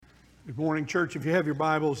Good morning, church. If you have your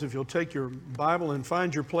Bibles, if you'll take your Bible and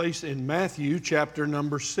find your place in Matthew chapter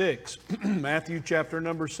number 6. Matthew chapter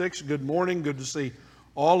number 6. Good morning. Good to see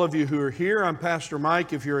all of you who are here. I'm Pastor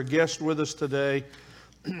Mike. If you're a guest with us today,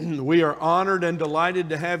 we are honored and delighted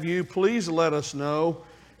to have you. Please let us know,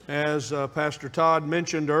 as Pastor Todd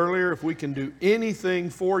mentioned earlier, if we can do anything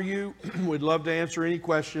for you. We'd love to answer any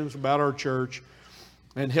questions about our church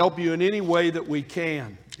and help you in any way that we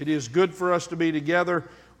can. It is good for us to be together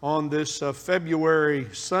on this February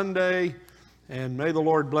Sunday, and may the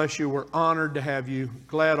Lord bless you. We're honored to have you.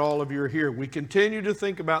 Glad all of you are here. We continue to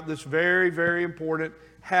think about this very, very important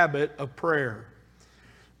habit of prayer.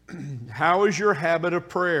 How is your habit of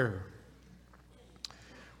prayer?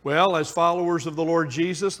 Well, as followers of the Lord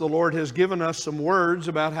Jesus, the Lord has given us some words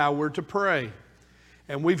about how we're to pray.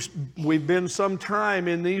 And we've been some time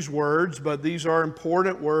in these words, but these are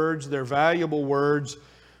important words. They're valuable words.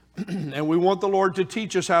 And we want the Lord to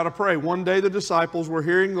teach us how to pray. One day the disciples were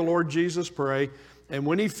hearing the Lord Jesus pray, and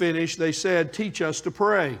when He finished, they said, "Teach us to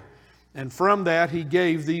pray." And from that, He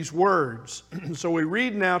gave these words. So we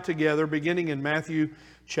read now together, beginning in Matthew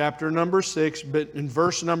chapter number 6, but in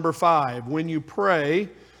verse number 5. "When you pray,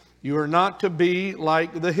 you are not to be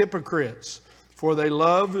like the hypocrites, for they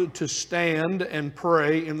love to stand and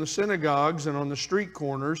pray in the synagogues and on the street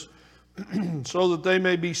corners, so that they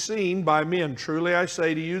may be seen by men. Truly I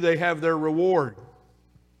say to you, they have their reward.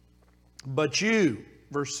 But you,"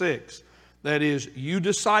 verse 6, that is, you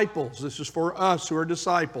disciples, this is for us who are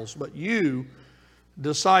disciples, but you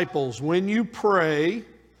disciples, when you pray,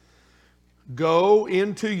 go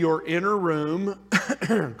into your inner room,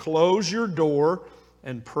 close your door,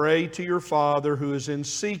 and pray to your Father who is in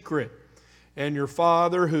secret. And your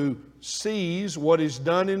Father who sees what is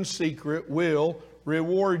done in secret will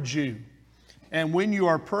reward you. And when you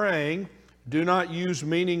are praying, do not use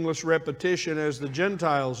meaningless repetition as the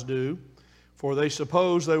Gentiles do, for they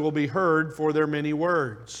suppose they will be heard for their many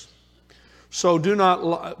words. So do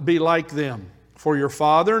not be like them, for your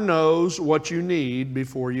Father knows what you need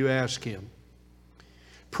before you ask Him.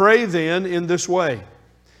 Pray then in this way: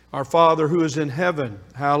 Our Father who is in heaven,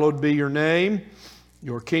 hallowed be your name.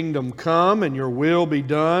 Your kingdom come, and your will be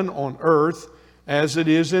done on earth as it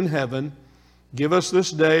is in heaven. Give us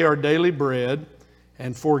this day our daily bread,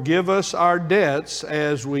 and forgive us our debts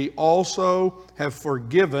as we also have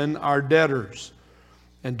forgiven our debtors.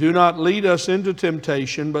 And do not lead us into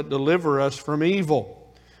temptation, but deliver us from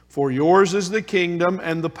evil. For yours is the kingdom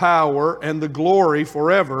and the power and the glory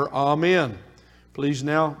forever. Amen." Please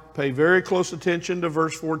now pay very close attention to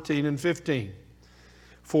verse 14 and 15.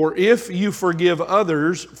 "For if you forgive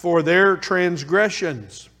others for their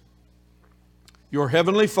transgressions, your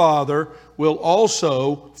heavenly Father will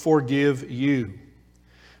also forgive you.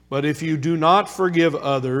 But if you do not forgive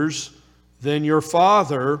others, then your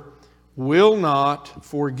Father will not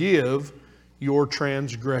forgive your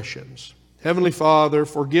transgressions." Heavenly Father,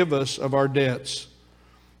 forgive us of our debts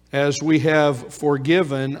as we have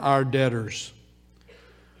forgiven our debtors.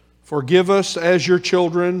 Forgive us as your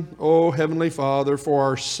children, O Heavenly Father, for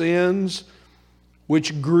our sins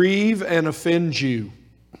which grieve and offend you.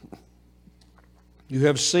 You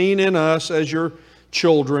have seen in us as your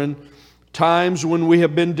children times when we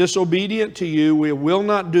have been disobedient to you. We will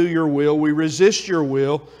not do your will. We resist your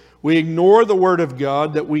will. We ignore the Word of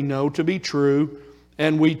God that we know to be true,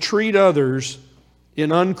 and we treat others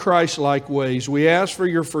in unchristlike ways. We ask for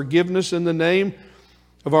your forgiveness in the name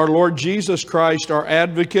of our Lord Jesus Christ, our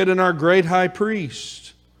advocate and our great high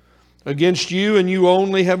priest. Against you and you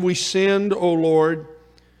only have we sinned, O Lord.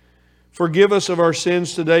 Forgive us of our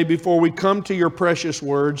sins today before we come to your precious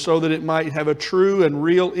word, so that it might have a true and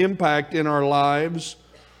real impact in our lives.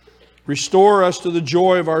 Restore us to the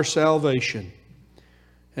joy of our salvation.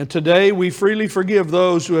 And today we freely forgive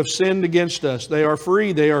those who have sinned against us. They are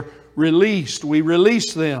free. They are released. We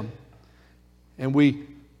release them. And we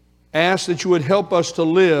ask that you would help us to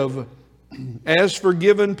live as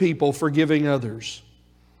forgiven people, forgiving others.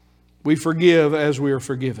 We forgive as we are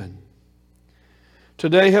forgiven.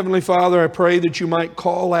 Today, Heavenly Father, I pray that you might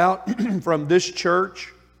call out from this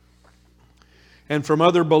church and from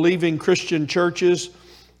other believing Christian churches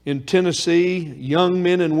in Tennessee, young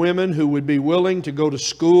men and women who would be willing to go to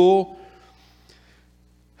school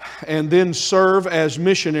and then serve as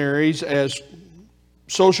missionaries, as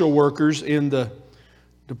social workers in the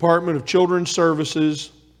Department of Children's Services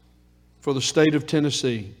for the state of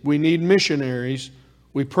Tennessee. We need missionaries.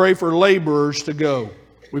 We pray for laborers to go.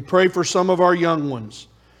 We pray for some of our young ones.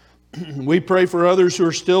 We pray for others who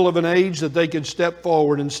are still of an age that they can step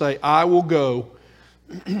forward and say, "I will go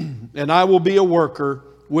and I will be a worker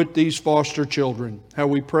with these foster children." How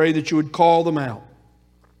we pray that you would call them out.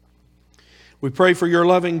 We pray for your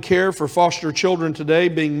loving care for foster children today,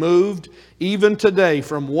 being moved even today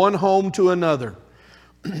from one home to another.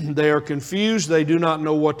 They are confused. They do not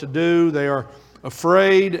know what to do. They are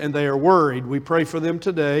afraid and they are worried. We pray for them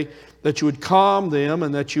today that you would calm them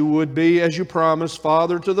and that you would be, as you promised,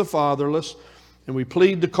 father to the fatherless. And we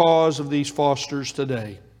plead the cause of these fosters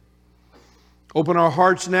today. Open our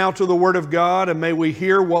hearts now to the Word of God, and may we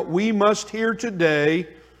hear what we must hear today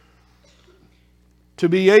to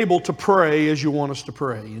be able to pray as you want us to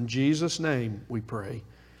pray. In Jesus' name we pray.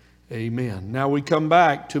 Amen. Now we come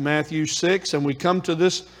back to Matthew 6 and we come to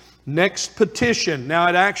this next petition. Now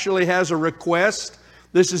it actually has a request.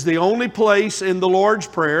 This is the only place in the Lord's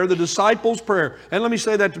Prayer, the disciples' prayer. And let me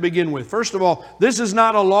say that to begin with. First of all, this is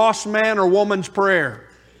not a lost man or woman's prayer.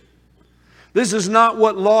 This is not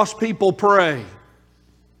what lost people pray.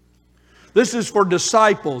 This is for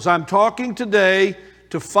disciples. I'm talking today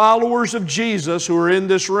to followers of Jesus who are in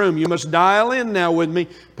this room. You must dial in now with me.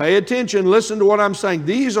 Pay attention. Listen to what I'm saying.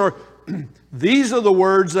 These are the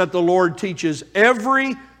words that the Lord teaches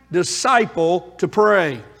every disciple to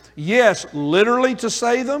pray. Yes, literally to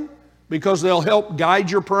say them, because they'll help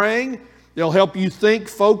guide your praying. They'll help you think,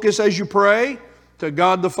 focus as you pray to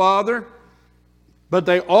God the Father. But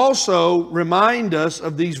they also remind us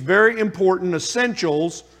of these very important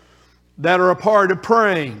essentials that are a part of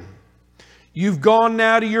praying. You've gone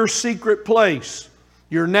now to your secret place.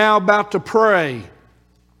 You're now about to pray.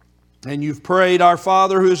 And you've prayed, Our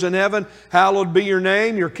Father who is in heaven, hallowed be your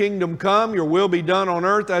name, your kingdom come, your will be done on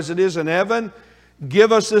earth as it is in heaven.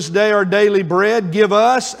 Give us this day our daily bread. Give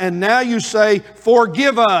us. And now you say,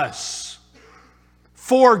 forgive us.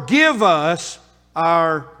 Forgive us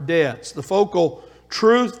our debts. The focal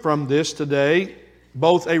truth from this today,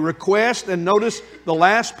 both a request and notice the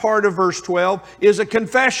last part of verse 12 is a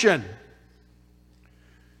confession.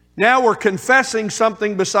 Now we're confessing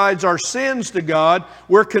something besides our sins to God.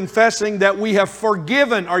 We're confessing that we have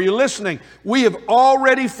forgiven. Are you listening? We have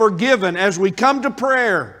already forgiven as we come to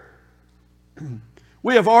prayer.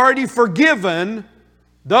 We have already forgiven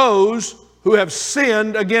those who have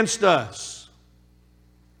sinned against us.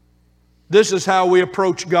 This is how we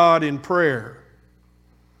approach God in prayer.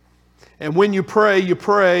 And when you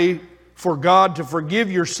pray for God to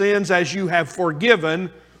forgive your sins as you have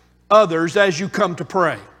forgiven others as you come to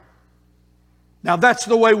pray. Now that's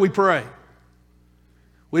the way we pray.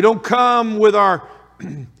 We don't come with our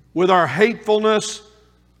hatefulness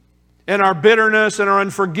and our bitterness and our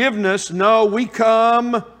unforgiveness. No, we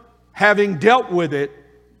come having dealt with it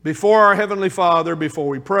before our Heavenly Father before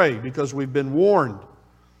we pray, because we've been warned.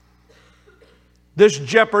 This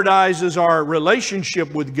jeopardizes our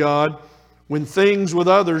relationship with God when things with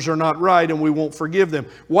others are not right and we won't forgive them.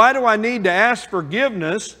 Why do I need to ask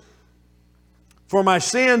forgiveness for my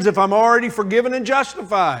sins if I'm already forgiven and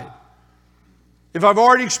justified? If I've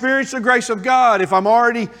already experienced the grace of God, if I'm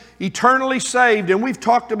already eternally saved. And we've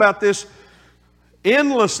talked about this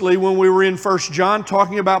endlessly when we were in 1 John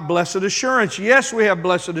talking about blessed assurance. Yes, we have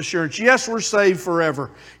blessed assurance. Yes, we're saved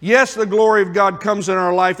forever. Yes, the glory of God comes in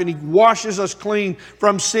our life and He washes us clean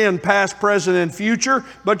from sin, past, present, and future.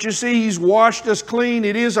 But you see, He's washed us clean.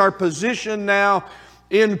 It is our position now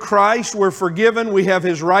in Christ. We're forgiven. We have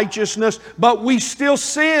His righteousness, but we still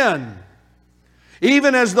sin.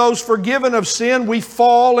 Even as those forgiven of sin, we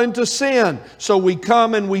fall into sin. So we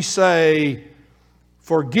come and we say,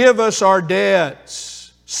 forgive us our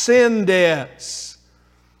debts, sin debts,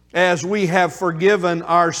 as we have forgiven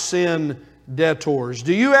our sin debtors.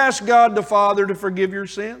 Do you ask God the Father to forgive your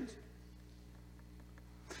sins?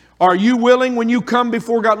 Are you willing when you come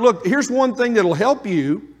before God? Look, here's one thing that'll help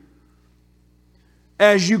you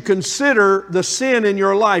as you consider the sin in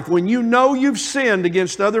your life. When you know you've sinned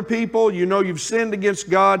against other people, you know you've sinned against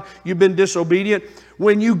God, you've been disobedient,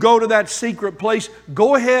 when you go to that secret place,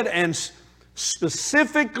 go ahead and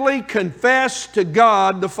specifically confess to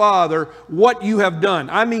God the Father what you have done.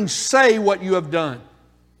 I mean, say what you have done.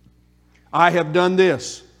 I have done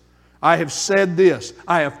this. I have said this.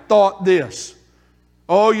 I have thought this.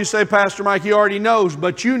 Oh, you say, Pastor Mike, he already knows,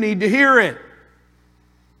 but you need to hear it.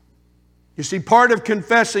 You see, part of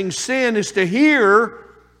confessing sin is to hear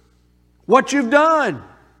what you've done.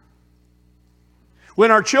 When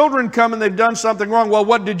our children come and they've done something wrong, well,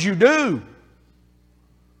 what did you do?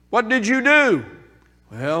 What did you do?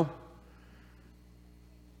 Well,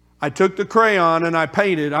 I took the crayon and I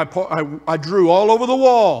painted. I drew all over the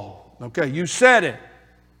wall. Okay, you said it.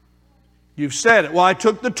 You've said it. Well, I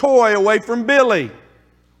took the toy away from Billy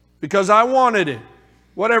because I wanted it.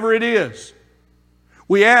 Whatever it is.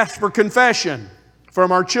 We ask for confession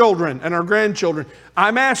from our children and our grandchildren.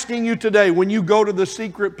 I'm asking you today, when you go to the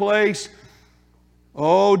secret place,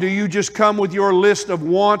 Oh, do you just come with your list of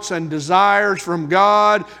wants and desires from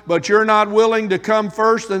God, but you're not willing to come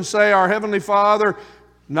first and say, our Heavenly Father,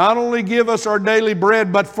 not only give us our daily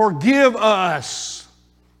bread, but forgive us.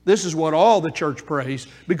 This is what all the church prays,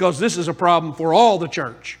 because this is a problem for all the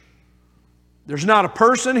church. There's not a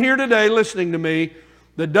person here today listening to me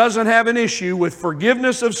that doesn't have an issue with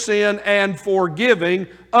forgiveness of sin and forgiving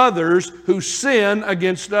others who sin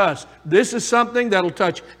against us. This is something that'll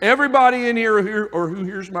touch everybody in here or who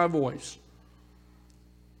hears my voice.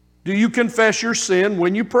 Do you confess your sin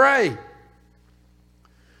when you pray?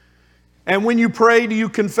 And when you pray, do you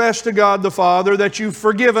confess to God the Father that you've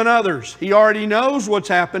forgiven others? He already knows what's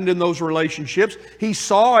happened in those relationships. He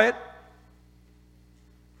saw it.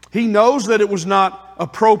 He knows that it was not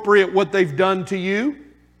appropriate what they've done to you.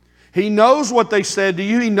 He knows what they said to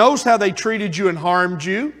you. He knows how they treated you and harmed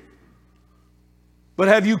you. But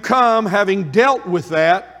have you come having dealt with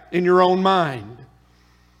that in your own mind?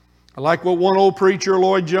 I like what one old preacher,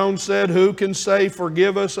 Lloyd Jones, said, who can say,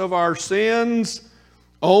 forgive us of our sins?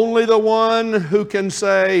 Only the one who can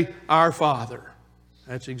say, our Father.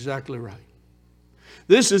 That's exactly right.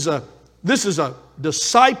 This is a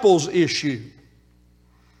disciples issue.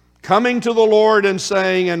 Coming to the Lord and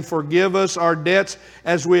saying, and forgive us our debts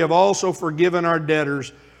as we have also forgiven our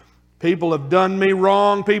debtors. People have done me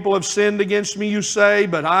wrong. People have sinned against me, you say,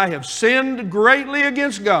 but I have sinned greatly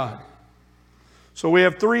against God. So we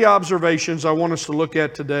have three observations I want us to look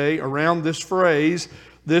at today around this phrase,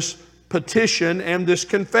 this petition and this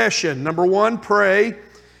confession. Number one, pray,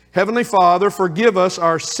 Heavenly Father, forgive us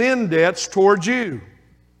our sin debts towards you.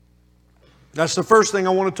 That's the first thing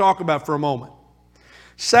I want to talk about for a moment.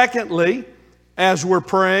 Secondly, as we're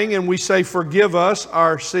praying and we say, forgive us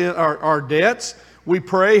our sin, our debts, we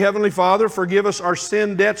pray, Heavenly Father, forgive us our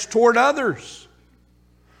sin debts toward others.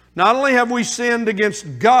 Not only have we sinned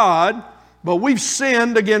against God, but we've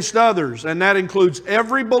sinned against others. And that includes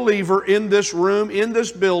every believer in this room, in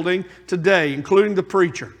this building today, including the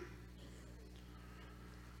preacher.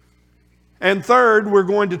 And third, we're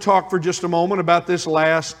going to talk for just a moment about this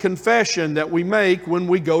last confession that we make when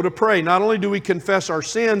we go to pray. Not only do we confess our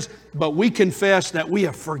sins, but we confess that we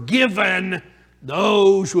have forgiven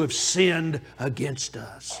those who have sinned against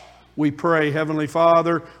us. We pray, Heavenly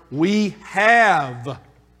Father, we have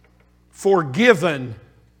forgiven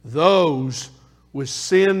those with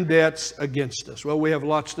sin debts against us. Well, we have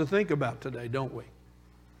lots to think about today, don't we?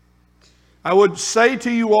 I would say to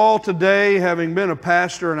you all today, having been a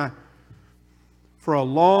pastor for a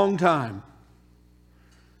long time,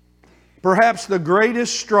 perhaps the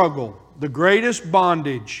greatest struggle, the greatest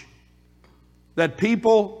bondage that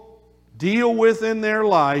people deal with in their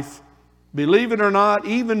life, believe it or not,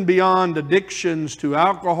 even beyond addictions to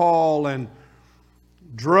alcohol and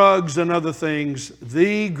drugs and other things,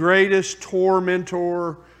 the greatest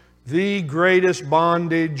tormentor, the greatest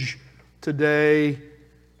bondage today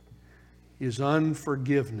is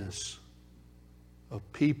unforgiveness of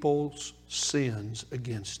people's sins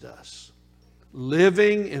against us.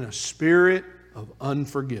 Living in a spirit of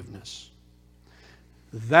unforgiveness.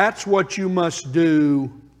 That's what you must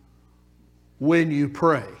do when you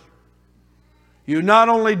pray. You not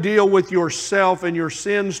only deal with yourself and your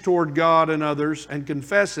sins toward God and others and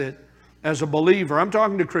confess it as a believer. I'm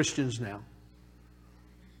talking to Christians now.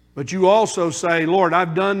 But you also say, Lord,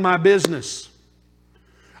 I've done my business.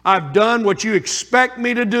 I've done what you expect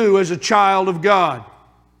me to do as a child of God.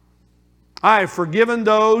 I have forgiven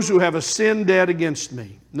those who have a sin debt against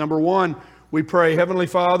me. Number one, we pray, Heavenly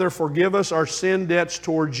Father, forgive us our sin debts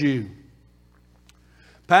towards you.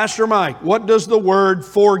 Pastor Mike, what does the word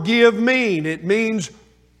forgive mean? It means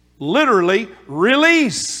literally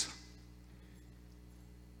release.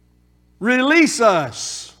 Release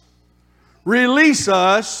us. Release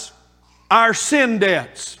us our sin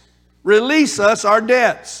debts. Release us our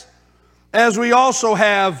debts. As we also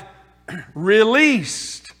have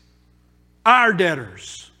released our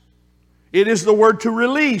debtors. It is the word to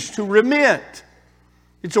release, to remit.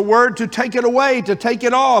 It's a word to take it away, to take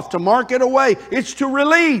it off, to mark it away. It's to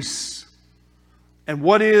release. And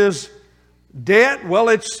what is debt? Well,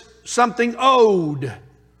 it's something owed.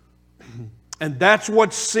 And that's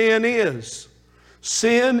what sin is.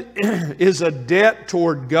 Sin is a debt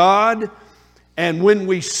toward God. And when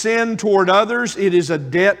we sin toward others, it is a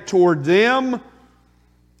debt toward them.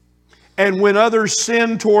 And when others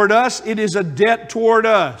sin toward us, it is a debt toward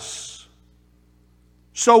us.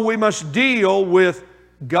 So we must deal with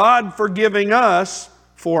God forgiving us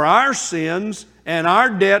for our sins and our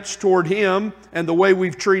debts toward Him and the way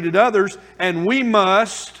we've treated others. And we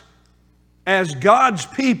must, as God's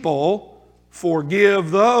people,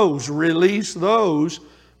 forgive those, release those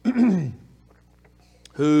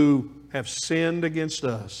who have sinned against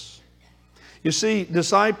us. You see,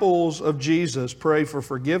 disciples of Jesus pray for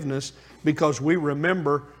forgiveness because we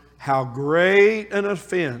remember how great an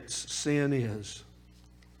offense sin is.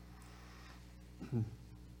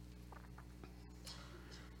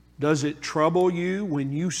 Does it trouble you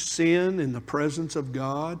when you sin in the presence of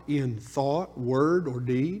God in thought, word, or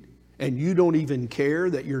deed, and you don't even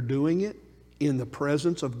care that you're doing it in the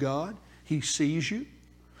presence of God? He sees you.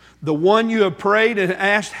 The one you have prayed and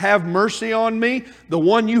asked, have mercy on me. The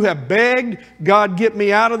one you have begged, God, get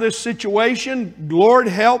me out of this situation. Lord,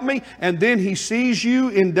 help me. And then He sees you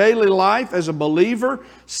in daily life as a believer,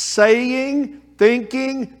 saying,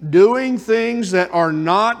 thinking, doing things that are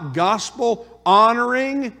not gospel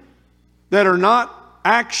honoring, that are not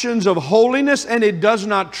actions of holiness, and it does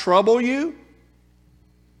not trouble you.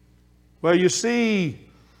 Well, you see,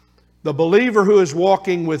 the believer who is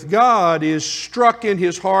walking with God is struck in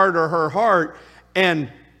his heart or her heart and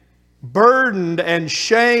burdened and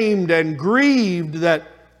shamed and grieved that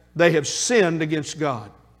they have sinned against God.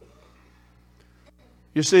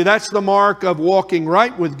 You see, that's the mark of walking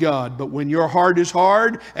right with God. But when your heart is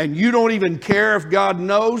hard and you don't even care if God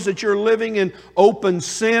knows that you're living in open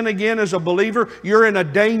sin again as a believer, you're in a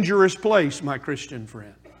dangerous place, my Christian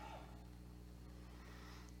friend.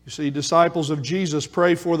 You see, disciples of Jesus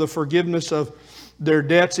pray for the forgiveness of their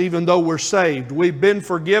debts even though we're saved. We've been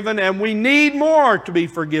forgiven and we need more to be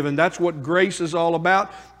forgiven. That's what grace is all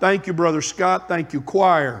about. Thank you, Brother Scott. Thank you,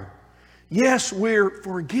 choir. Yes, we're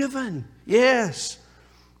forgiven. Yes.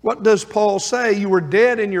 What does Paul say? You were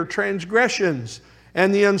dead in your transgressions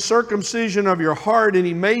and the uncircumcision of your heart, and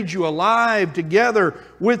He made you alive together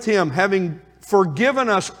with Him, having forgiven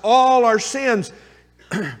us all our sins.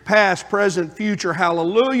 Past, present, future,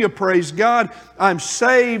 hallelujah, praise God. I'm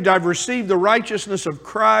saved. I've received the righteousness of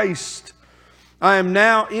Christ. I am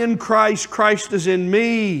now in Christ. Christ is in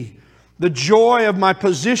me. The joy of my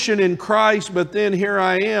position in Christ, but then here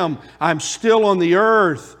I am. I'm still on the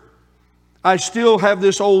earth. I still have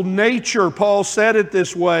this old nature. Paul said it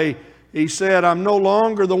this way. He said, I'm no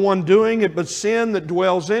longer the one doing it, but sin that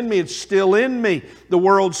dwells in me, it's still in me. The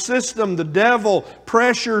world system, the devil,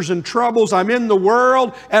 pressures and troubles. I'm in the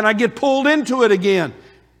world and I get pulled into it again.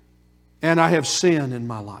 And I have sin in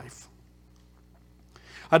my life.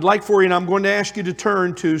 I'd like for you, and I'm going to ask you to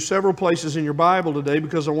turn to several places in your Bible today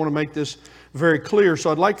because I want to make this very clear.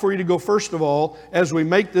 So I'd like for you to go first of all, as we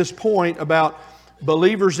make this point about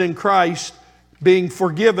believers in Christ being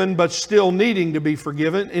forgiven but still needing to be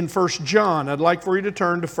forgiven, in 1 John. I'd like for you to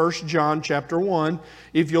turn to 1 John chapter 1.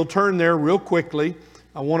 If you'll turn there real quickly.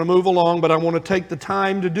 I want to move along, but I want to take the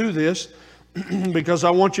time to do this because I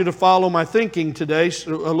want you to follow my thinking today a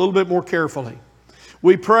little bit more carefully.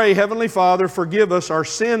 We pray, Heavenly Father, forgive us our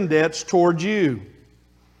sin debts towards You.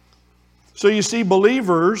 So you see,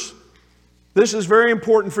 believers, this is very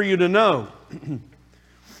important for you to know.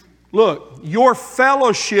 Look, your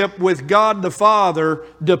fellowship with God the Father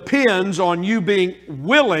depends on you being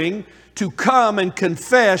willing to come and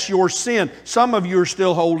confess your sin. Some of you are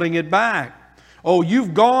still holding it back. Oh,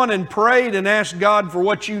 you've gone and prayed and asked God for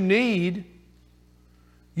what you need.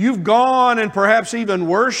 You've gone and perhaps even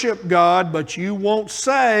worshiped God, but you won't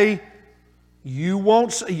say.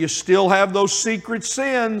 You still have those secret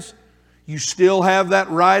sins. You still have that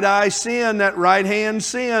right eye sin, that right hand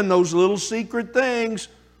sin, those little secret things.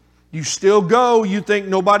 You still go. You think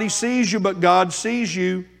nobody sees you, but God sees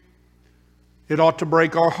you. It ought to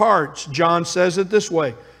break our hearts. John says it this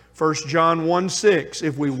way. 1 John 1:6.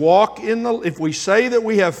 If we say that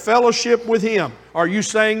we have fellowship with Him, are you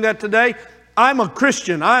saying that today? I'm a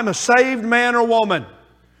Christian. I'm a saved man or woman.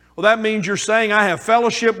 Well, that means you're saying I have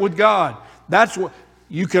fellowship with God. That's what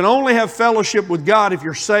you can only have fellowship with God if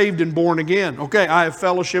you're saved and born again. Okay, I have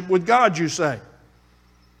fellowship with God, you say.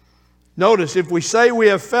 Notice, if we say we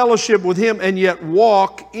have fellowship with Him and yet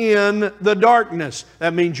walk in the darkness,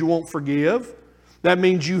 that means you won't forgive. That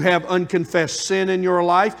means you have unconfessed sin in your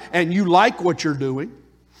life and you like what you're doing.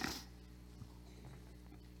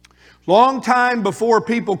 Long time before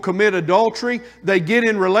people commit adultery, they get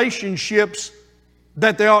in relationships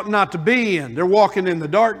that they ought not to be in. They're walking in the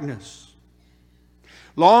darkness.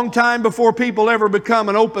 Long time before people ever become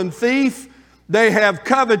an open thief, they have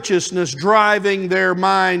covetousness driving their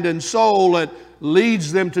mind and soul that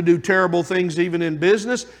leads them to do terrible things even in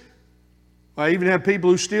business. I even have people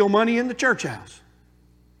who steal money in the church house.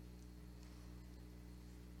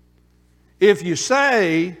 If you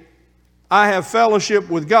say, I have fellowship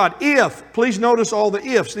with God, please notice all the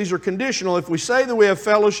ifs, these are conditional. If we say that we have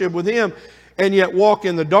fellowship with Him and yet walk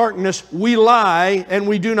in the darkness, we lie and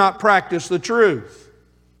we do not practice the truth.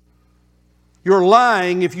 You're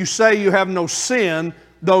lying if you say you have no sin,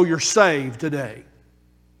 though you're saved today.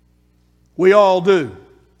 We all do.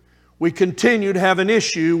 We continue to have an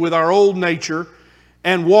issue with our old nature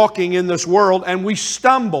and walking in this world, and we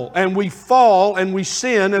stumble and we fall and we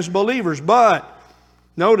sin as believers. But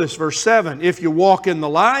notice verse 7, if you walk in the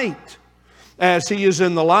light as He is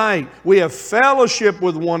in the light, we have fellowship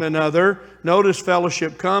with one another. Notice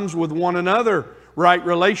fellowship comes with one another. Right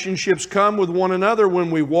relationships come with one another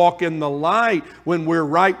when we walk in the light, when we're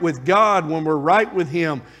right with God, when we're right with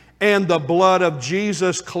Him. And the blood of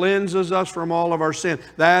Jesus cleanses us from all of our sin.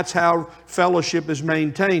 That's how fellowship is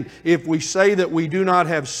maintained. If we say that we do not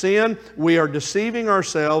have sin, we are deceiving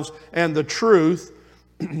ourselves, and the truth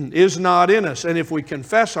is not in us. And if we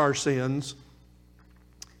confess our sins,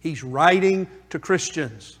 He's writing to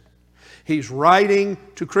Christians. He's writing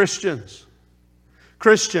to Christians.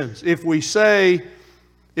 Christians, if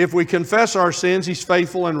we confess our sins, He's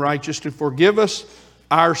faithful and righteous to forgive us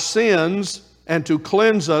our sins and to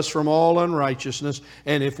cleanse us from all unrighteousness.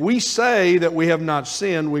 And if we say that we have not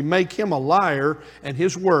sinned, we make Him a liar, and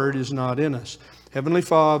His word is not in us. Heavenly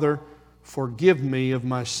Father, forgive me of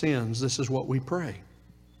my sins. This is what we pray.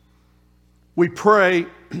 We pray,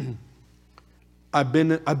 I've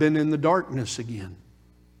been in the darkness again.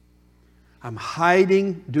 I'm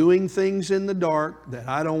hiding, doing things in the dark that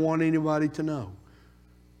I don't want anybody to know.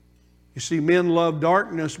 You see, men love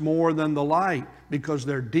darkness more than the light because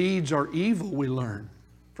their deeds are evil, we learn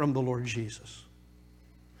from the Lord Jesus.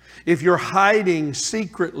 If you're hiding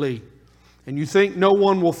secretly and you think no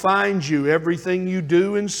one will find you, everything you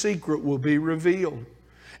do in secret will be revealed.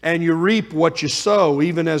 And you reap what you sow,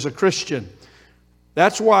 even as a Christian.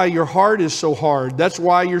 That's why your heart is so hard. That's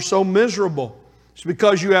why you're so miserable. It's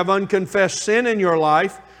because you have unconfessed sin in your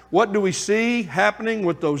life. What do we see happening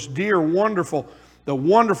with those dear, wonderful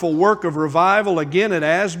work of revival again at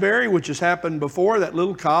Asbury, which has happened before, that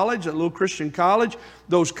little college, that little Christian college?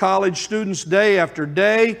 Those college students day after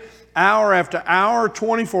day, hour after hour,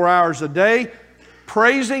 24 hours a day,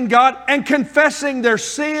 praising God and confessing their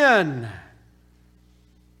sin.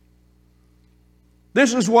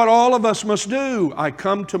 This is what all of us must do. I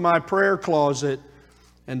come to my prayer closet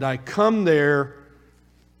and I come there.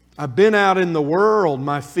 I've been out in the world.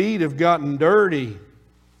 My feet have gotten dirty.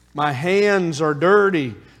 My hands are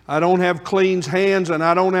dirty. I don't have clean hands and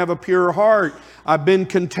I don't have a pure heart. I've been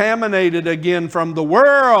contaminated again from the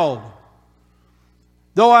world.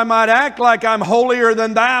 Though I might act like I'm holier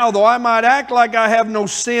than thou, though I might act like I have no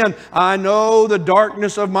sin, I know the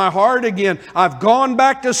darkness of my heart again. I've gone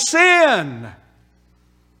back to sin.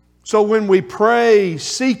 So when we pray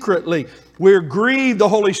secretly, we're grieved. The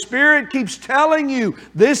Holy Spirit keeps telling you,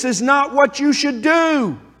 this is not what you should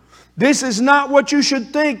do. This is not what you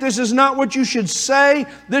should think. This is not what you should say.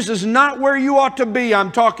 This is not where you ought to be.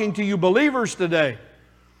 I'm talking to you believers today.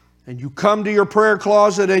 And you come to your prayer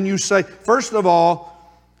closet and you say, first of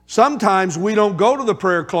all, sometimes we don't go to the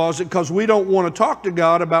prayer closet because we don't want to talk to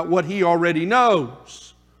God about what He already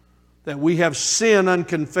knows. That we have sin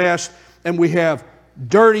unconfessed and we have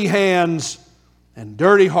dirty hands and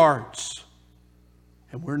dirty hearts.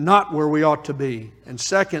 And we're not where we ought to be. And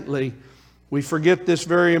secondly, we forget this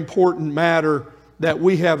very important matter that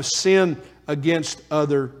we have sinned against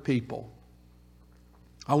other people.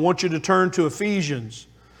 I want you to turn to Ephesians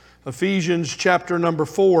chapter number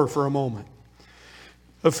 4 for a moment.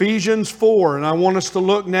 Ephesians 4, and I want us to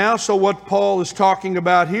look now. So what Paul is talking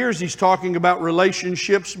about here is he's talking about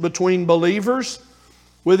relationships between believers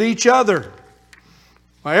with each other.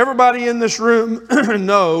 Now, everybody in this room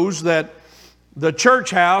knows that the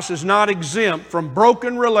church house is not exempt from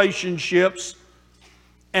broken relationships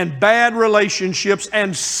and bad relationships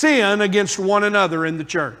and sin against one another in the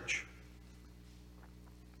church.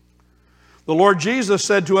 The Lord Jesus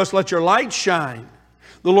said to us, let your light shine.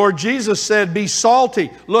 The Lord Jesus said, be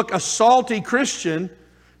salty. Look, a salty Christian,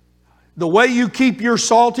 the way you keep your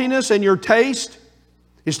saltiness and your taste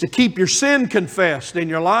is to keep your sin confessed in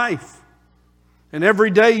your life. And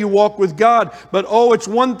every day you walk with God. But it's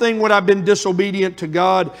one thing when I've been disobedient to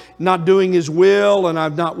God, not doing His will, and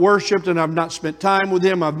I've not worshiped, and I've not spent time with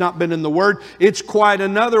Him, I've not been in the Word. It's quite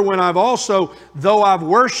another when I've also, though I've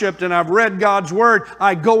worshiped and I've read God's Word,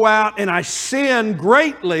 I go out and I sin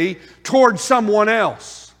greatly towards someone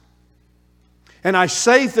else. And I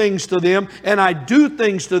say things to them, and I do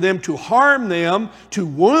things to them to harm them, to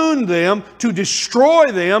wound them, to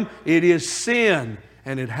destroy them. It is sin.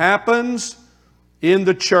 And it happens in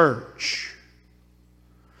the church.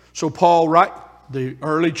 So Paul writes, the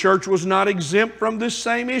early church was not exempt from this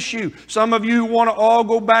same issue. Some of you want to all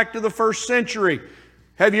go back to the first century.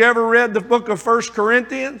 Have you ever read the book of 1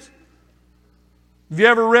 Corinthians? Have you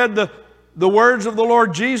ever read the the words of the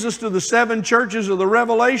Lord Jesus to the 7 churches of the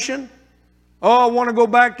Revelation? Oh, I want to go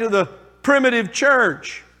back to the primitive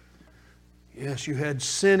church. Yes, you had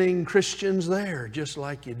sinning Christians there, just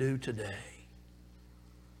like you do today.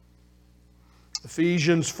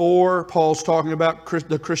 Ephesians 4, Paul's talking about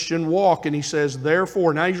the Christian walk, and he says,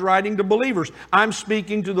 therefore, now he's writing to believers. I'm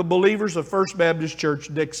speaking to the believers of First Baptist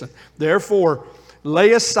Church, Dixon. Therefore,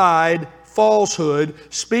 lay aside falsehood,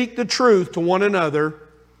 speak the truth to one another,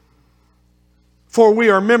 for we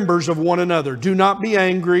are members of one another. Do not be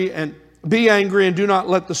angry, and do not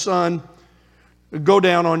let the sun go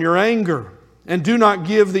down on your anger. And do not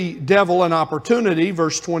give the devil an opportunity.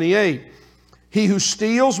 Verse 28. He who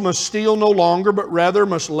steals must steal no longer, but rather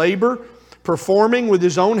must labor, performing with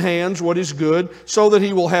his own hands what is good, so that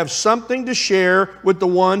he will have something to share with the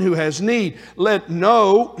one who has need. Let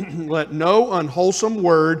no unwholesome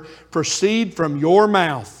word proceed from your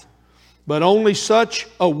mouth, but only such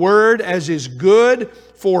a word as is good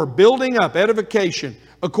for building up, edification,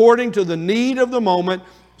 according to the need of the moment,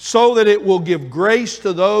 so that it will give grace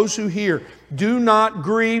to those who hear. Do not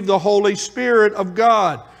grieve the Holy Spirit of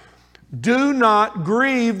God. Do not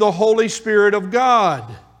grieve the Holy Spirit of God,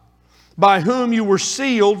 by whom you were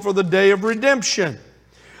sealed for the day of redemption.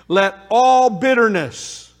 Let all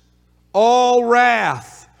bitterness, all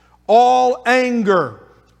wrath, all anger,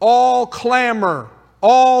 all clamor,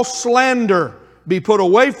 all slander be put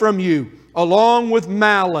away from you, along with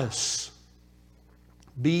malice.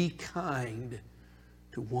 Be kind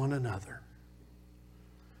to one another,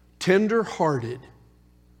 tender-hearted,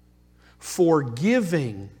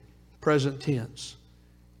 forgiving, present tense,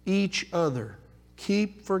 each other.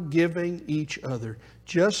 Keep forgiving each other,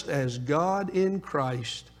 just as God in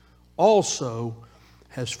Christ also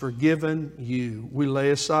has forgiven you. We lay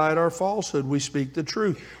aside our falsehood. We speak the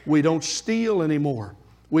truth. We don't steal anymore.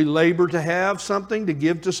 We labor to have something to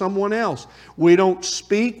give to someone else. We don't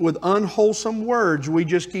speak with unwholesome words. We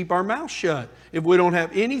just keep our mouth shut if we don't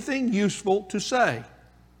have anything useful to say.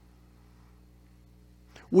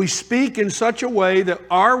 We speak in such a way that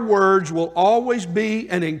our words will always be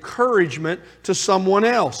an encouragement to someone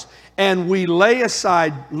else. And we lay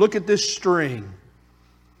aside, look at this string.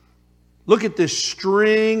 Look at this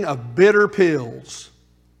string of bitter pills.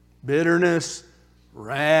 Bitterness,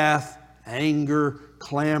 wrath, anger,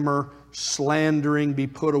 clamor, slandering be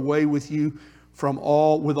put away with you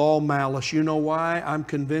with all malice. You know why? I'm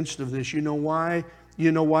convinced of this. You know why?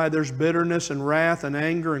 You know why there's bitterness and wrath and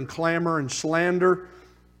anger and clamor and slander?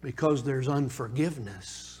 Because there's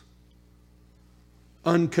unforgiveness.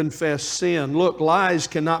 Unconfessed sin. Look, lies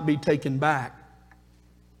cannot be taken back.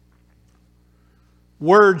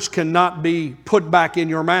 Words cannot be put back in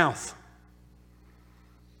your mouth.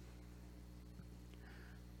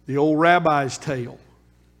 The old rabbi's tale.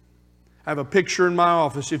 I have a picture in my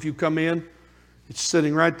office if you come in. It's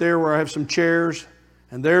sitting right there where I have some chairs.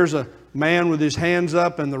 And there's a man with his hands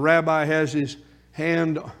up, and the rabbi has his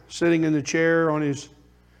hand sitting in the chair on his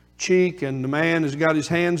cheek, and the man has got his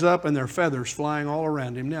hands up, and there are feathers flying all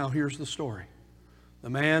around him. Now, here's the story. The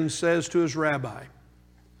man says to his rabbi,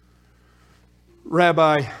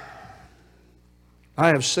 Rabbi, I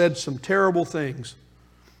have said some terrible things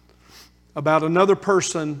about another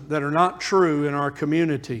person that are not true in our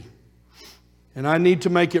community, and I need to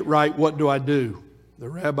make it right. What do I do? The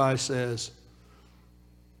rabbi says,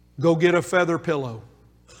 go get a feather pillow.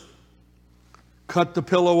 Cut the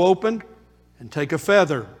pillow open and take a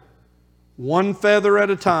feather. One feather at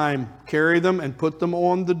a time, carry them and put them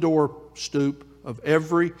on the door stoop of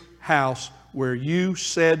every house where you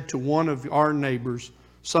said to one of our neighbors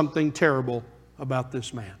something terrible about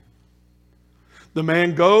this man. The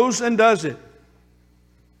man goes and does it.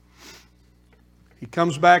 He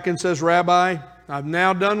comes back and says, Rabbi, I've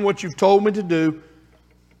now done what you've told me to do,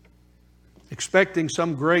 expecting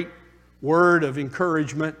some great word of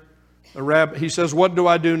encouragement. He says, what do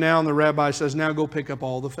I do now? And the rabbi says, now go pick up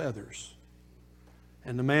all the feathers.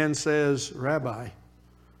 And the man says, Rabbi,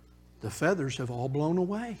 the feathers have all blown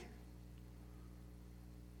away.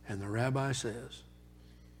 And the rabbi says,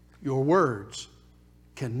 your words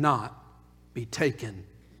cannot be taken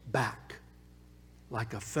back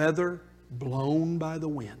like a feather blown by the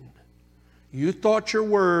wind. You thought your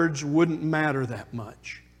words wouldn't matter that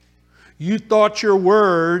much. You thought your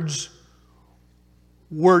words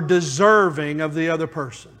were deserving of the other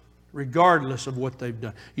person, regardless of what they've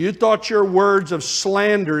done. You thought your words of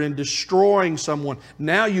slander and destroying someone,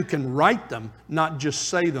 now you can write them, not just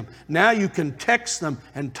say them. Now you can text them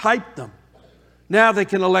and type them. Now they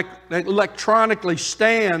can electronically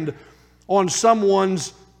stand on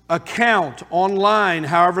someone's account online,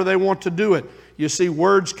 however they want to do it. You see,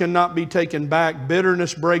 words cannot be taken back.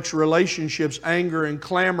 Bitterness breaks relationships. Anger and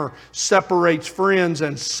clamor separates friends.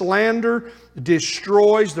 And slander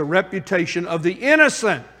destroys the reputation of the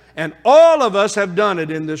innocent. And all of us have done it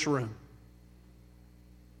in this room.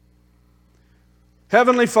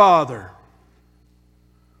 Heavenly Father,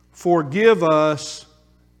 forgive us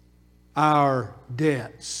our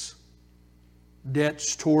debts.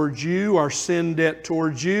 Debts towards you, our sin debt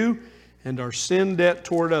towards you, and our sin debt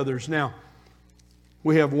toward others. Now,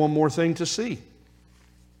 we have one more thing to see.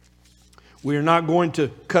 We are not going to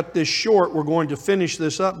cut this short. We're going to finish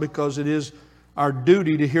this up because it is our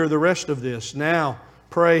duty to hear the rest of this. Now,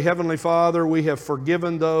 pray, Heavenly Father, we have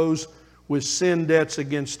forgiven those with sin debts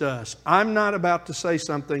against us. I'm not about to say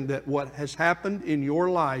something that what has happened in your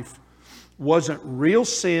life wasn't real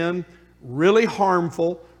sin, really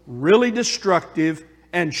harmful, really destructive,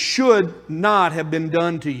 and should not have been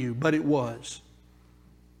done to you, but it was.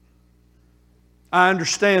 I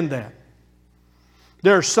understand that.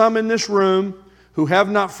 There are some in this room who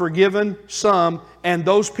have not forgiven some, and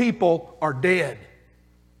those people are dead.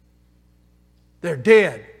 They're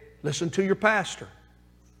dead. Listen to your pastor.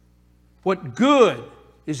 What good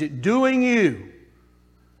is it doing you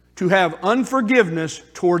to have unforgiveness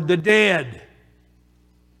toward the dead?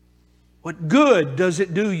 What good does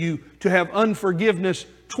it do you to have unforgiveness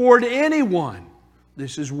toward anyone?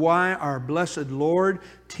 This is why our blessed Lord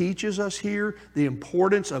teaches us here the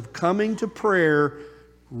importance of coming to prayer,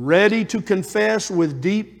 ready to confess with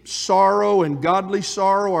deep sorrow and godly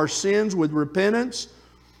sorrow our sins with repentance,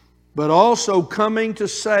 but also coming to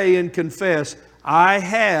say and confess, I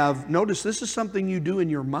have. Notice this is something you do in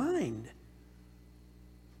your mind.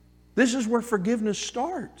 This is where forgiveness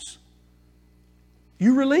starts.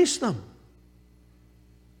 You release them.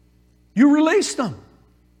 You release them.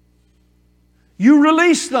 You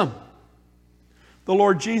release them. The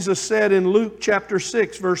Lord Jesus said in Luke chapter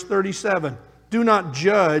 6, verse 37, do not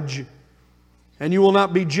judge, and you will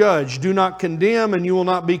not be judged. Do not condemn, and you will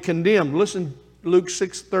not be condemned. Listen, Luke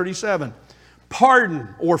 6:37. Pardon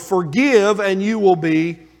or forgive, and you will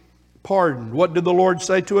be pardoned. What did the Lord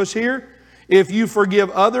say to us here? If you forgive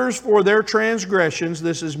others for their transgressions,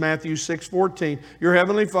 this is Matthew 6:14, your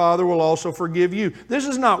heavenly Father will also forgive you. This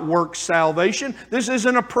is not work salvation. This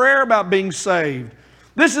isn't a prayer about being saved.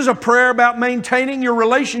 This is a prayer about maintaining your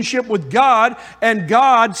relationship with God, and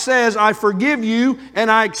God says, I forgive you,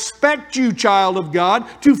 and I expect you, child of God,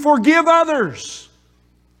 to forgive others.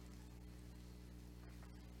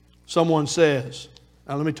 Someone says,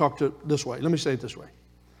 now let me talk to it this way. Let me say it this way.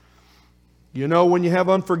 You know, when you have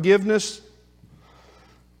unforgiveness,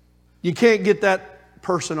 you can't get that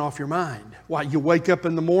person off your mind. Why? You wake up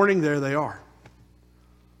in the morning, there they are.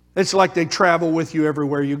 It's like they travel with you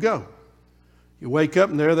everywhere you go. You wake up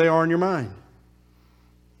and there they are in your mind.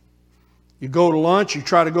 You go to lunch, you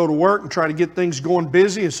try to go to work and try to get things going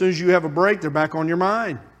busy. As soon as you have a break, they're back on your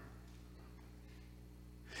mind.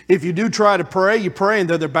 If you do try to pray, you pray and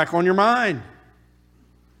they're back on your mind.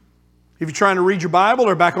 If you're trying to read your Bible,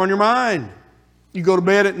 they're back on your mind. You go to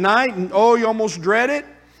bed at night and you almost dread it.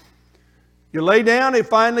 You lay down, it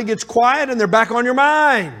finally gets quiet and they're back on your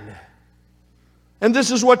mind. And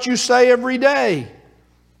this is what you say every day.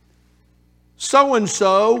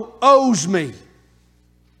 So-and-so owes me.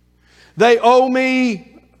 They owe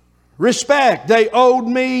me respect. They owed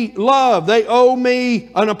me love. They owe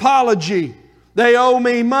me an apology. They owe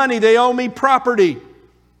me money. They owe me property.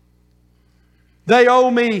 They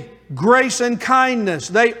owe me grace and kindness.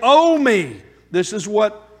 They owe me. This is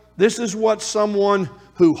what someone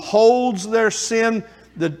who holds their sin,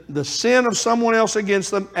 the sin of someone else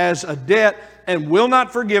against them as a debt and will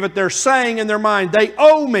not forgive it, they're saying in their mind, they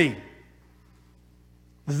owe me.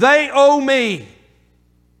 They owe me.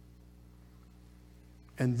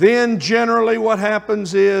 And then generally what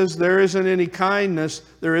happens is there isn't any kindness,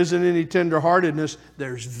 there isn't any tenderheartedness,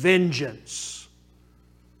 there's vengeance.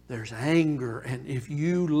 There's anger. And if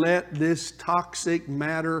you let this toxic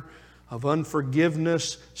matter of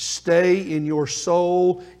unforgiveness stay in your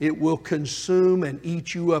soul, it will consume and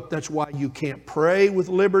eat you up. That's why you can't pray with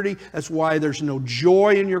liberty. That's why there's no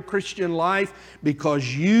joy in your Christian life,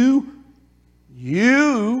 because you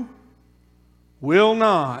will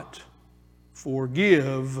not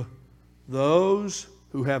forgive those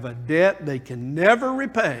who have a debt they can never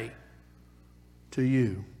repay to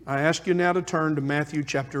you. I ask you now to turn to Matthew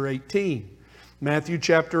chapter 18. Matthew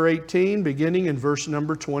chapter 18, beginning in verse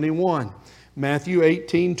number 21. Matthew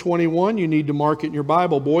 18:21, you need to mark it in your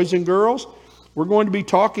Bible. Boys and girls, we're going to be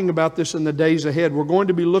talking about this in the days ahead. We're going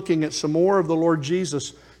to be looking at some more of the Lord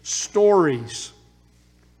Jesus stories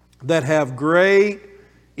that have great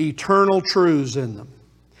eternal truths in them.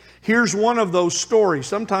 Here's one of those stories.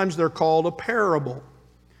 Sometimes they're called a parable.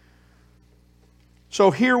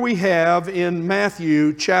 So here we have in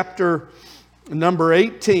Matthew chapter number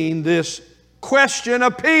 18 this question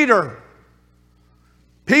of Peter.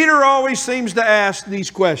 Peter always seems to ask these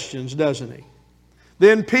questions, doesn't he?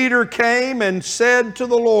 Then Peter came and said to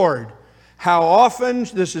the Lord, how often,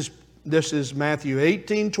 this is Matthew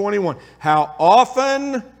 18:21, how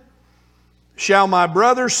often shall my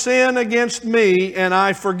brother sin against me and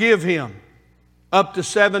I forgive him? Up to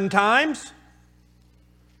 7 times?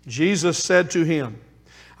 Jesus said to him,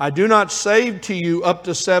 I do not say to you up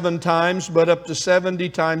to 7 times, but up to 70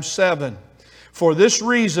 times 7. For this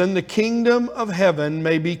reason, the kingdom of heaven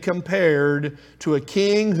may be compared to a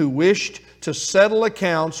king who wished to settle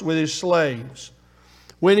accounts with his slaves.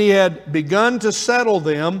 When he had begun to settle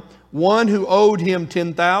them, one who owed him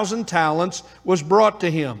 10,000 talents was brought to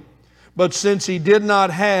him. But since he did not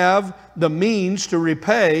have the means to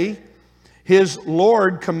repay, his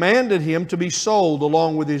Lord commanded him to be sold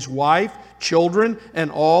along with his wife, children, and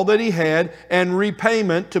all that he had, and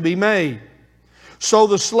repayment to be made. So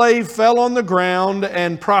the slave fell on the ground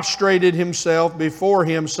and prostrated himself before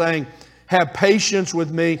him, saying, have patience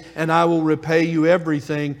with me, and I will repay you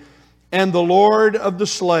everything. And the Lord of the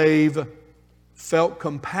slave felt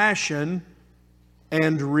compassion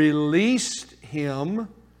and released him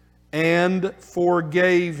and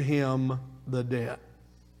forgave him the debt.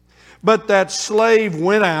 But that slave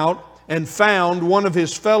went out and found one of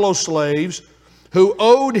his fellow slaves who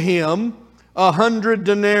owed him 100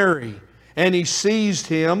 denarii. And he seized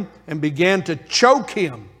him and began to choke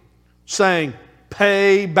him, saying,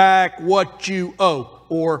 pay back what you owe.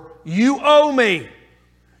 Or, you owe me.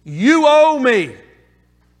 You owe me.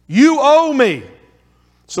 You owe me.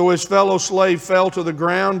 So his fellow slave fell to the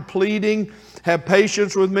ground, pleading, have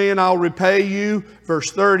patience with me and I'll repay you.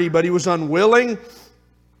 Verse 30, but he was unwilling,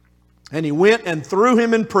 and he went and threw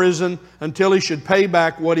him in prison until he should pay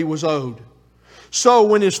back what he was owed. So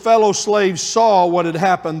when his fellow slaves saw what had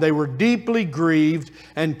happened, they were deeply grieved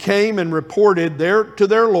and came and reported to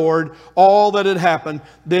their Lord all that had happened.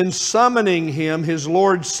 Then summoning him, his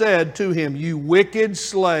Lord said to him, you wicked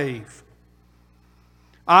slave,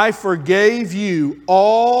 I forgave you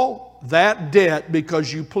all that debt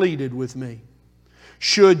because you pleaded with me.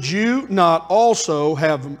 Should you not also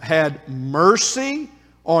have had mercy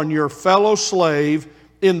on your fellow slave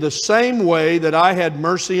in the same way that I had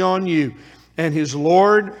mercy on you? And his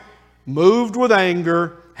Lord, moved with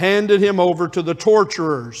anger, handed him over to the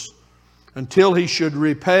torturers until he should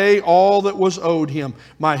repay all that was owed him.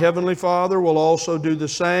 My heavenly Father will also do the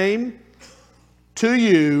same to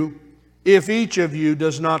you if each of you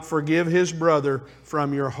does not forgive his brother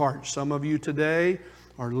from your heart. Some of you today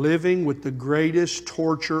are living with the greatest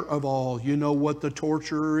torture of all. You know what the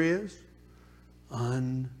torturer is?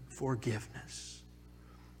 Unforgiveness.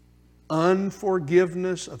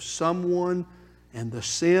 Unforgiveness of someone and the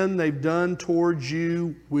sin they've done towards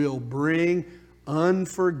you will bring.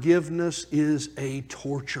 Unforgiveness is a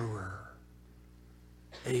torturer.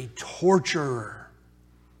 A torturer.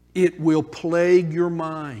 It will plague your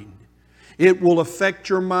mind. It will affect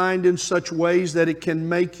your mind in such ways that it can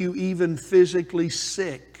make you even physically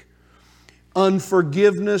sick.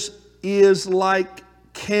 Unforgiveness is like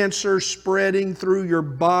cancer spreading through your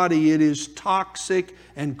body. It is toxic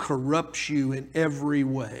and corrupts you in every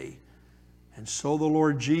way. And so the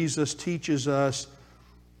Lord Jesus teaches us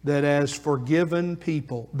that as forgiven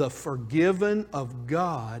people, the forgiven of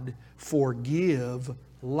God forgive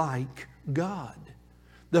like God.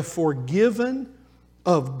 The forgiven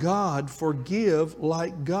of God forgive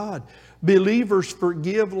like God. Believers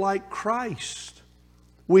forgive like Christ.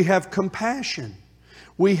 We have compassion.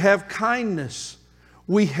 We have kindness.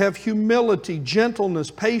 We have humility,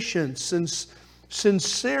 gentleness, patience, and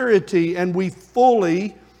sincerity, and we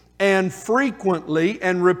fully and frequently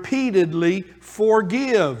and repeatedly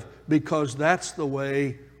forgive because that's the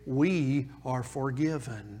way we are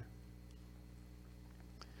forgiven.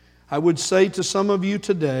 I would say to some of you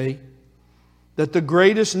today that the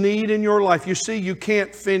greatest need in your life, you see, you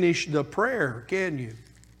can't finish the prayer, can you?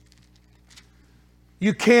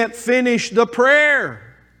 You can't finish the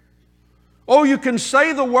prayer. Oh, you can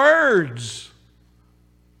say the words.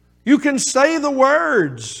 You can say the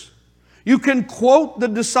words. You can quote the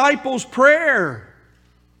disciples' prayer,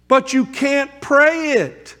 but you can't pray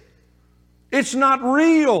it. It's not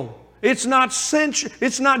real. It's not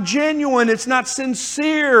genuine. It's not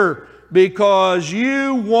sincere because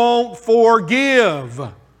you won't forgive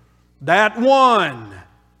that one.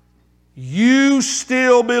 You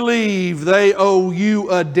still believe they owe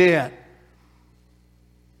you a debt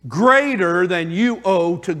greater than you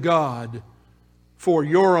owe to God for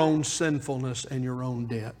your own sinfulness and your own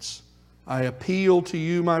debts. I appeal to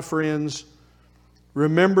you, my friends,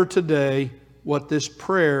 remember today what this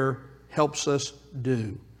prayer helps us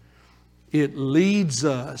do. It leads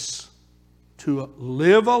us to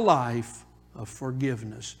live a life of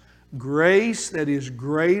forgiveness. Grace that is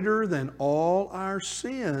greater than all our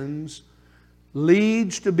sins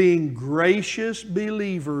leads to being gracious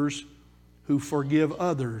believers who forgive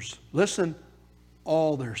others. Listen,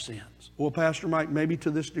 all their sins. Well, Pastor Mike, maybe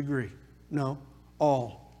to this degree. No,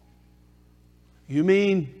 all. You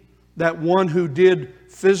mean that one who did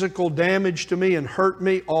physical damage to me and hurt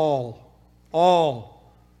me? All.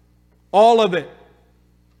 All. All of it.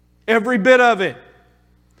 Every bit of it.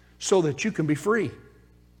 So that you can be free.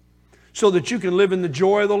 So that you can live in the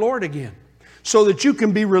joy of the Lord again. So that you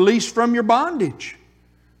can be released from your bondage.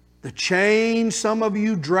 The chain some of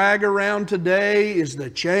you drag around today is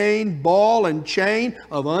the chain, ball and chain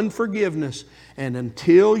of unforgiveness. And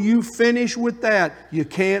until you finish with that, you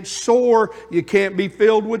can't soar, you can't be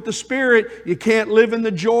filled with the Spirit, you can't live in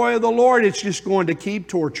the joy of the Lord. It's just going to keep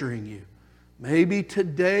torturing you. Maybe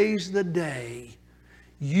today's the day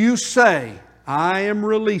you say, I am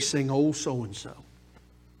releasing old so-and-so.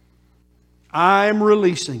 I am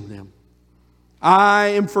releasing them. I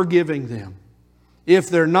am forgiving them. If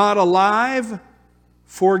they're not alive,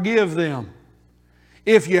 forgive them.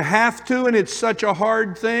 If you have to and it's such a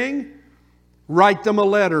hard thing, write them a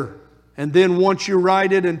letter. And then once you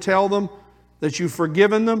write it and tell them that you've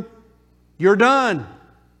forgiven them, you're done.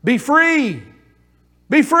 Be free.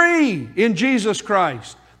 Be free in Jesus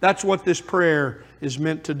Christ. That's what this prayer is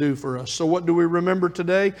meant to do for us. So what do we remember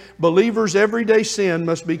today? Believers' everyday sin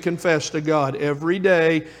must be confessed to God every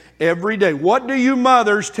day, every day. What do you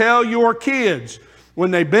mothers tell your kids when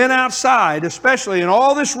they've been outside, especially in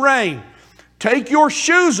all this rain? Take your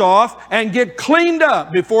shoes off and get cleaned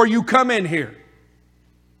up before you come in here.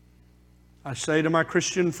 I say to my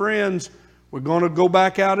Christian friends, we're going to go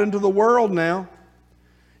back out into the world now.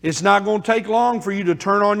 It's not going to take long for you to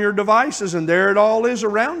turn on your devices and there it all is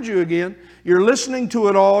around you again. You're listening to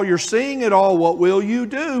it all. You're seeing it all. What will you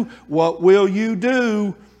do? What will you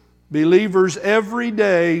do? Believers'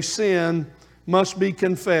 everyday sin must be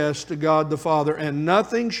confessed to God the Father. And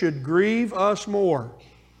nothing should grieve us more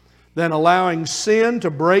than allowing sin to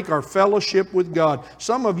break our fellowship with God.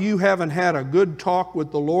 Some of you haven't had a good talk with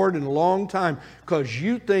the Lord in a long time because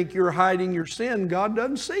you think you're hiding your sin. God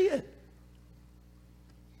doesn't see it.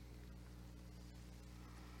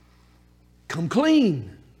 Come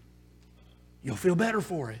clean. You'll feel better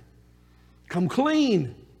for it. Come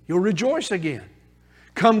clean. You'll rejoice again.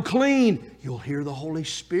 Come clean. You'll hear the Holy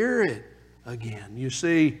Spirit again. You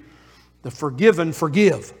see, the forgiven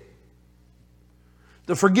forgive.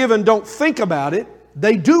 The forgiven don't think about it.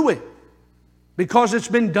 They do it because it's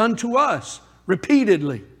been done to us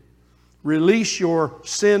repeatedly. Release your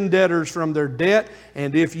sin debtors from their debt.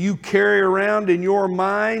 And if you carry around in your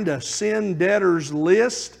mind a sin debtors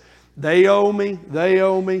list, they owe me, they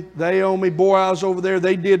owe me, they owe me. Boy, I was over there,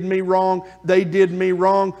 they did me wrong, they did me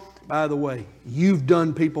wrong. By the way, you've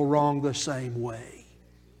done people wrong the same way.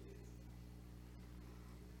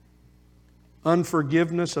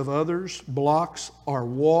 Unforgiveness of others blocks our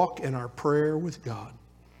walk and our prayer with God.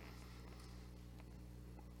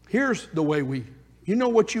 Here's the way you know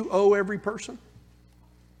what you owe every person?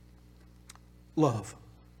 Love.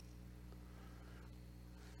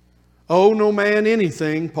 Owe no man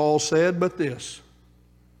anything, Paul said, but this.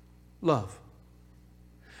 Love.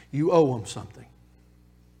 You owe them something.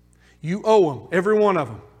 You owe them, every one of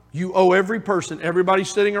them. You owe every person, everybody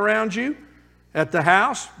sitting around you, at the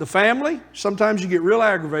house, the family. Sometimes you get real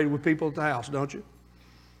aggravated with people at the house, don't you?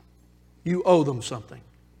 You owe them something.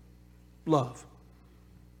 Love.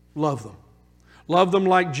 Love them. Love them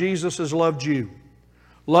like Jesus has loved you.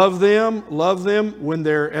 Love them when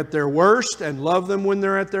they're at their worst, and love them when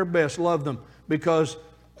they're at their best. Love them because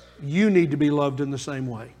you need to be loved in the same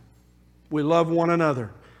way. We love one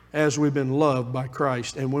another as we've been loved by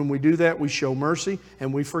Christ. And when we do that, we show mercy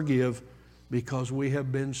and we forgive because we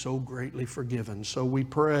have been so greatly forgiven. So we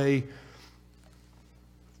pray,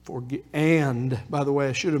 and, by the way,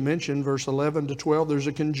 I should have mentioned verse 11 to 12, there's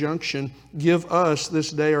a conjunction. Give us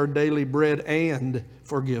this day our daily bread and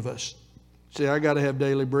forgive us. See, I got to have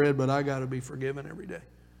daily bread, but I got to be forgiven every day.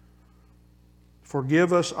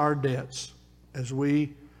 Forgive us our debts as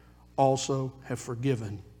we also have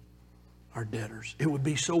forgiven our debtors. It would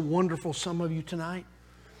be so wonderful, some of you tonight,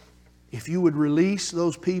 if you would release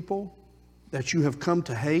those people that you have come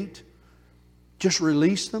to hate. Just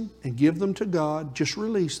release them and give them to God. Just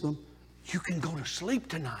release them. You can go to sleep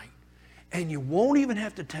tonight. And you won't even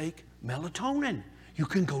have to take melatonin. You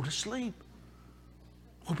can go to sleep.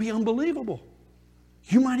 will be unbelievable.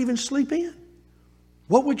 You might even sleep in.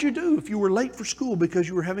 What would you do if you were late for school because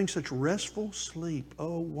you were having such restful sleep?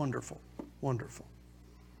 Oh, wonderful, wonderful.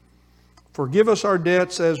 Forgive us our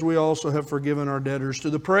debts as we also have forgiven our debtors, to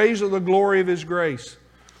the praise of the glory of His grace.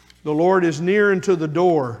 The Lord is near unto the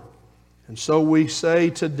door, and so we say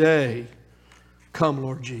today, come,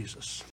 Lord Jesus.